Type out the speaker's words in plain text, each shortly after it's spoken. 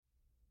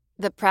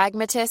The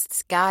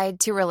Pragmatist's Guide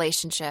to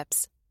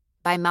Relationships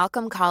by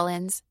Malcolm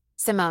Collins,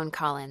 Simone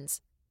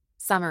Collins.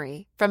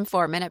 Summary from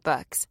 4-Minute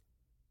Books.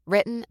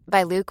 Written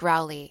by Luke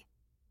Rowley.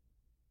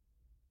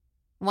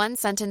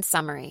 One-sentence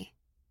summary.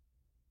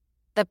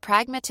 The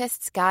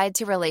Pragmatist's Guide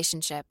to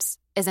Relationships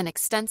is an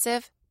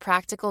extensive,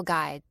 practical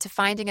guide to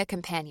finding a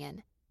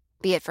companion,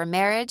 be it for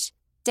marriage,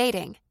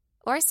 dating,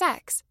 or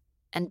sex,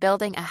 and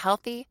building a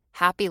healthy,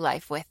 happy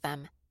life with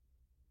them.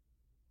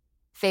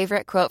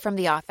 Favorite quote from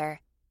the author.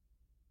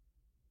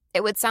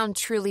 It would sound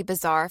truly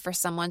bizarre for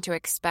someone to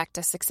expect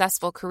a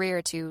successful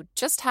career to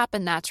just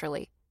happen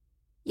naturally.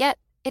 Yet,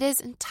 it is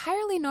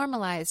entirely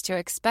normalized to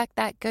expect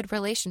that good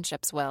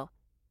relationships will.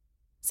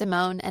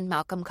 Simone and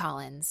Malcolm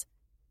Collins.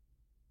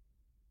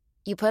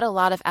 You put a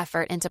lot of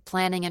effort into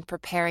planning and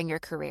preparing your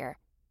career.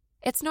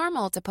 It's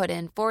normal to put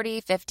in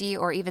 40, 50,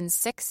 or even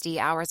 60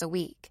 hours a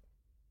week.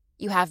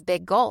 You have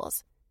big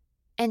goals,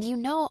 and you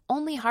know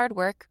only hard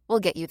work will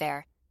get you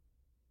there.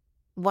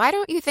 Why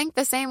don't you think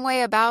the same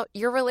way about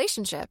your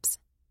relationships?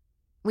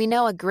 We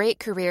know a great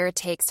career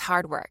takes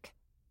hard work,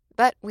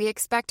 but we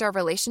expect our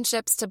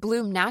relationships to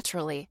bloom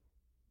naturally.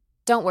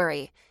 Don't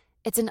worry,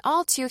 it's an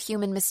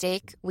all-too-human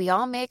mistake we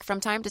all make from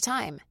time to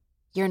time.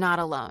 You're not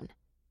alone.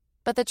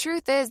 But the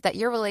truth is that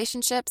your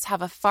relationships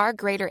have a far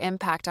greater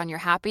impact on your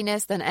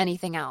happiness than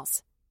anything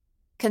else.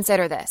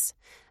 Consider this.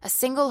 A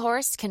single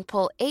horse can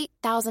pull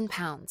 8,000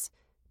 pounds,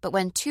 but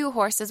when 2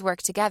 horses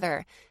work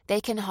together, they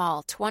can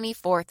haul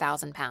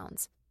 24,000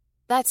 pounds.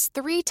 That's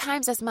 3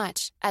 times as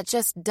much at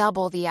just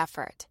double the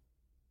effort.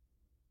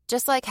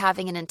 Just like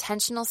having an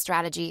intentional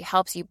strategy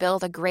helps you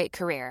build a great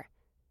career,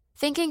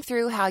 thinking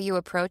through how you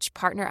approach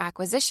partner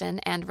acquisition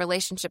and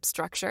relationship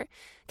structure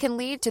can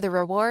lead to the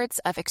rewards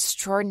of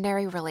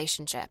extraordinary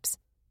relationships.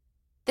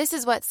 This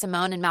is what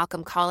Simone and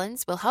Malcolm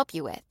Collins will help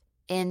you with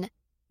in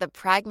The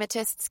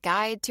Pragmatist's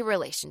Guide to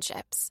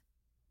Relationships.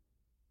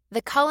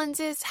 The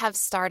Collinses have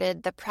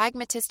started the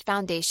Pragmatist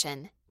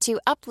Foundation to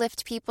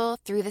uplift people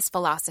through this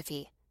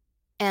philosophy,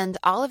 and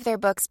all of their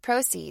books'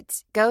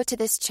 proceeds go to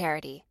this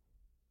charity.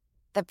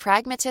 The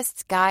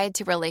Pragmatist's Guide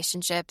to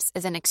Relationships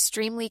is an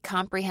extremely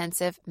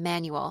comprehensive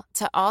manual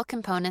to all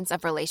components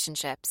of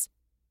relationships.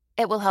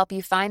 It will help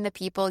you find the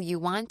people you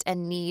want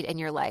and need in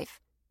your life,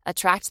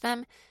 attract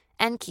them,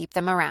 and keep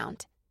them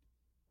around.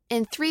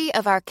 In 3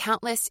 of our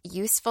countless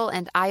useful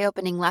and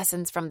eye-opening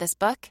lessons from this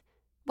book,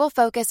 we'll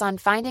focus on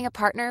finding a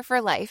partner for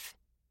life.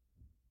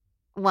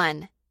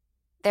 1.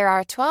 There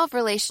are 12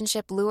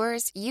 relationship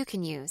lures you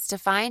can use to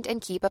find and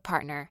keep a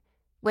partner,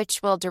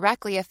 which will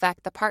directly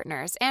affect the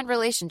partners and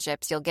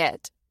relationships you'll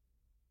get.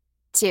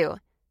 2.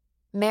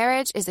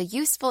 Marriage is a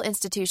useful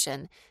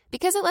institution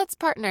because it lets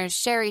partners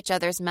share each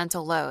other's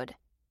mental load.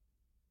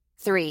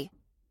 3.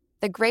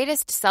 The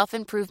greatest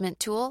self-improvement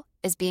tool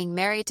is being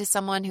married to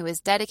someone who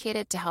is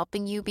dedicated to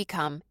helping you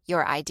become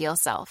your ideal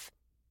self.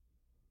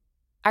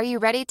 Are you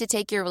ready to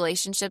take your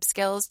relationship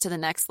skills to the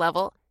next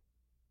level?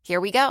 Here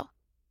we go.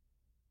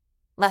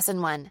 Lesson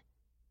 1.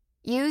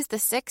 Use the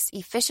 6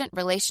 efficient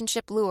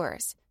relationship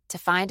lures to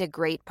find a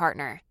great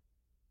partner.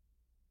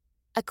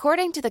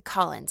 According to the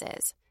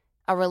Collinses,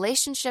 a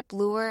relationship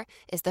lure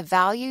is the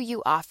value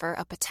you offer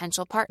a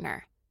potential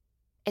partner.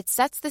 It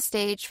sets the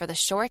stage for the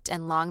short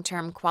and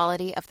long-term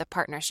quality of the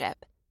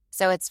partnership,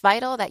 so it's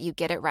vital that you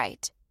get it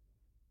right.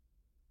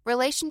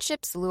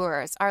 Relationships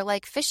lures are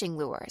like fishing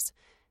lures.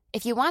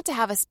 If you want to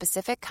have a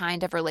specific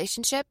kind of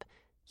relationship,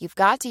 you've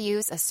got to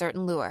use a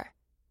certain lure.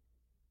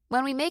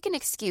 When we make an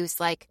excuse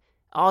like,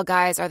 all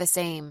guys are the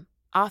same,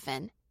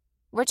 often,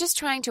 we're just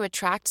trying to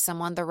attract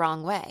someone the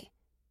wrong way.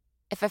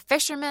 If a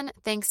fisherman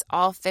thinks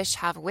all fish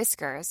have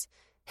whiskers,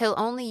 he'll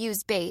only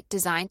use bait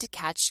designed to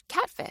catch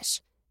catfish,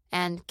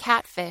 and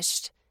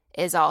catfished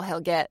is all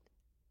he'll get.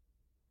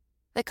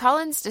 The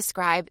Collins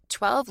describe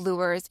 12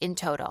 lures in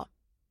total.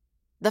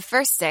 The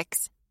first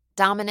 6,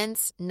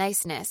 dominance,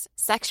 niceness,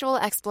 sexual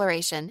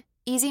exploration,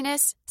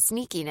 easiness,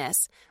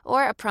 sneakiness,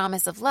 or a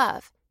promise of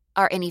love,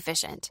 are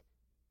inefficient.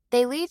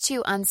 They lead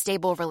to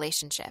unstable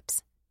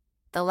relationships.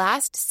 The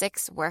last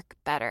 6 work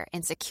better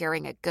in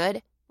securing a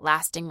good,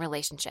 lasting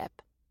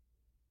relationship.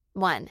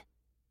 1.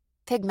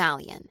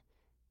 Pygmalion.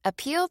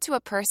 Appeal to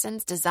a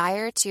person's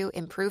desire to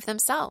improve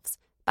themselves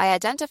by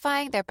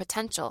identifying their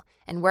potential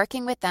and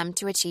working with them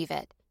to achieve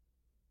it.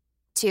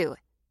 2.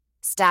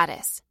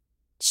 Status.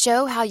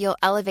 Show how you'll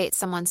elevate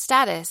someone's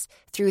status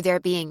through their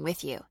being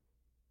with you.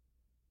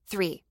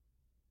 3.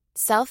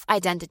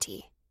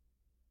 Self-identity.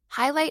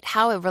 Highlight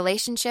how a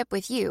relationship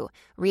with you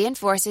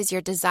reinforces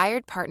your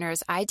desired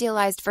partner's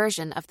idealized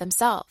version of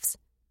themselves.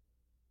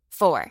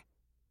 4.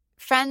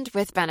 Friend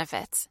with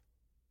benefits.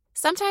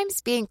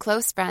 Sometimes being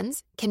close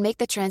friends can make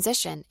the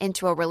transition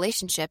into a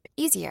relationship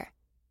easier.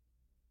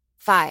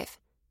 5.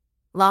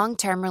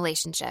 Long-term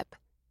relationship.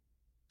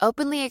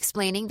 Openly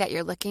explaining that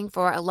you're looking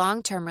for a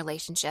long-term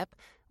relationship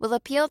will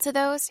appeal to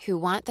those who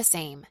want the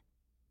same.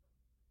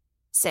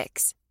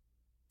 6.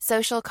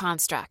 Social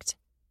construct.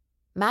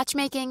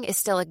 Matchmaking is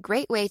still a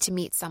great way to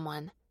meet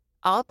someone.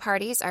 All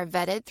parties are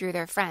vetted through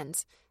their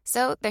friends,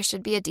 so there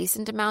should be a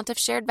decent amount of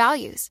shared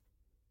values.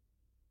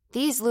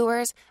 These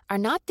lures are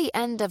not the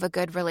end of a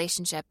good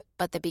relationship,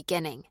 but the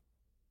beginning.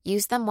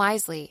 Use them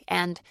wisely,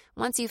 and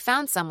once you've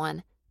found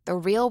someone, the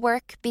real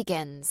work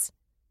begins.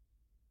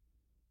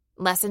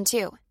 Lesson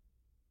 2.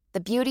 The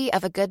beauty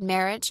of a good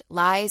marriage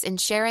lies in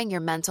sharing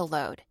your mental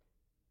load.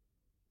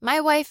 My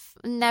wife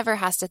never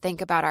has to think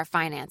about our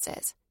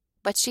finances,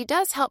 but she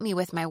does help me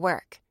with my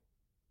work.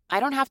 I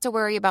don't have to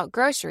worry about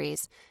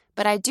groceries,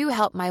 but I do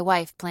help my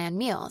wife plan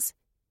meals.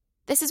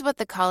 This is what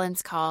the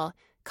Collins call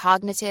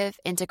cognitive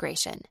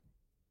integration.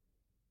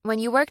 When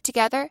you work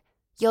together,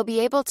 you'll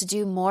be able to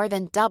do more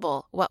than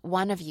double what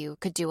one of you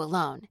could do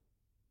alone.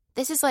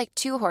 This is like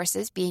 2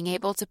 horses being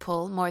able to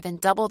pull more than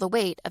double the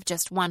weight of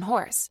just 1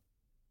 horse.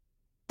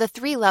 The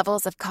 3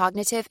 levels of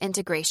cognitive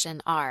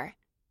integration are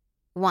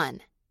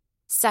 1.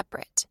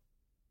 Separate.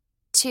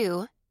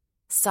 2.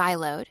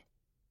 Siloed.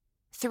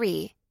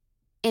 3.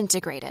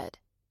 Integrated.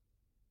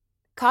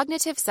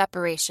 Cognitive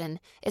separation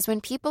is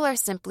when people are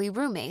simply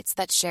roommates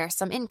that share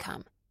some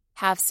income,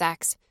 have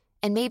sex,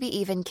 and maybe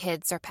even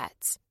kids or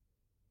pets.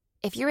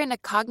 If you're in a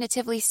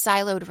cognitively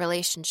siloed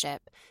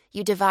relationship,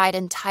 you divide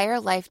entire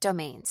life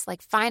domains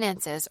like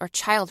finances or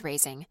child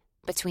raising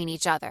between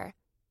each other.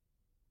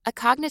 A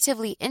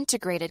cognitively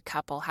integrated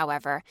couple,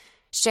 however,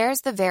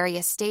 shares the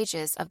various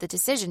stages of the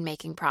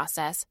decision-making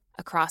process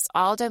across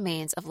all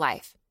domains of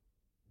life.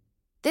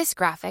 This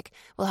graphic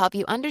will help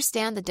you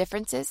understand the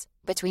differences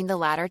between the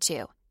latter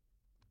 2.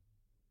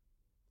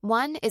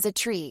 One is a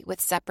tree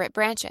with separate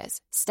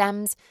branches,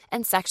 stems,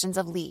 and sections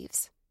of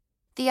leaves.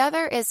 The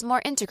other is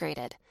more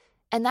integrated,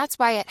 and that's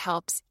why it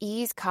helps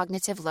ease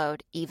cognitive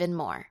load even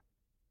more.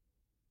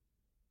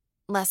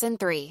 Lesson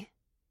 3.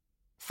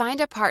 Find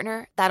a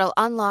partner that'll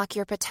unlock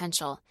your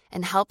potential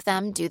and help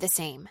them do the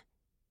same.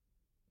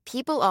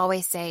 People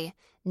always say,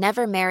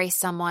 never marry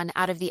someone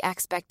out of the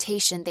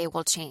expectation they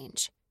will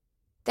change.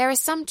 There is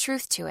some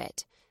truth to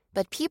it,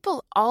 but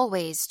people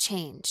always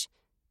change,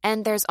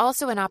 and there's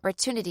also an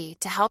opportunity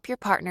to help your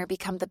partner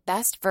become the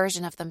best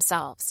version of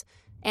themselves,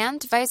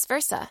 and vice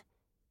versa.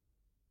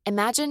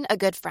 Imagine a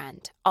good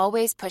friend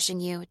always pushing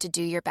you to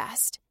do your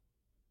best.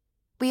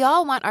 We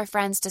all want our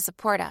friends to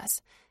support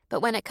us,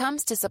 but when it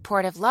comes to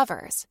supportive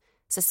lovers,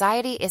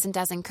 society isn't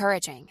as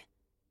encouraging.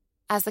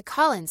 As the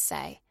Collins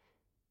say,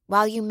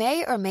 while you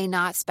may or may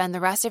not spend the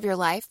rest of your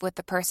life with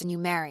the person you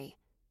marry,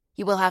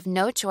 you will have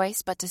no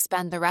choice but to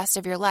spend the rest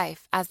of your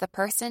life as the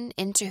person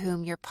into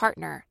whom your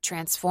partner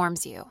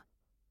transforms you.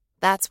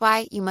 That's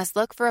why you must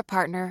look for a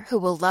partner who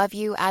will love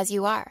you as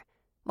you are,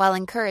 while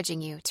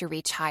encouraging you to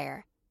reach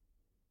higher.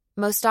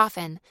 Most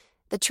often,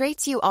 the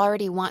traits you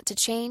already want to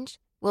change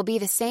will be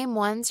the same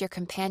ones your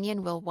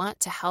companion will want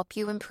to help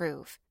you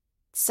improve.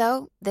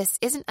 So, this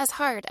isn't as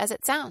hard as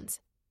it sounds.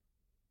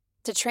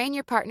 To train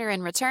your partner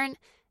in return,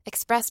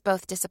 express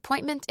both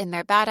disappointment in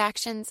their bad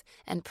actions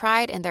and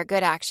pride in their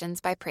good actions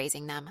by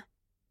praising them.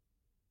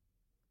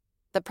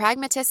 The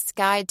Pragmatist's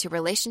Guide to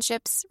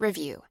Relationships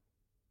Review.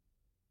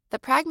 The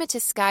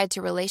Pragmatist's Guide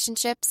to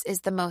Relationships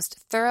is the most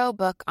thorough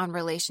book on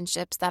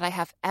relationships that I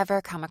have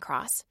ever come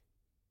across.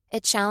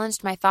 It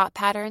challenged my thought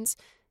patterns,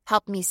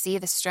 helped me see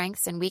the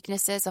strengths and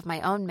weaknesses of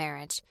my own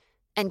marriage,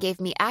 and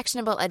gave me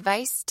actionable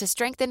advice to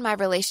strengthen my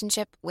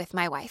relationship with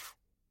my wife.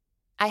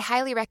 I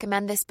highly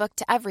recommend this book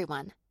to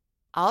everyone.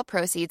 All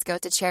proceeds go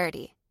to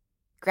charity.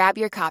 Grab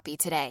your copy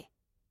today.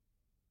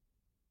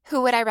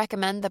 Who would I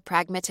recommend the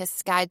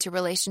Pragmatist's Guide to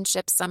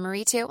Relationships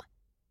summary to?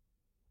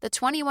 The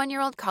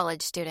 21-year-old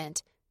college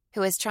student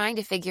who is trying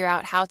to figure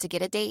out how to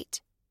get a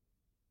date.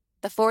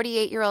 The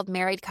 48-year-old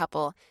married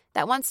couple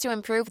that wants to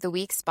improve the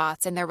weak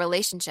spots in their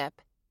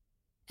relationship.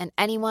 And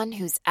anyone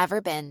who's ever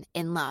been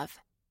in love.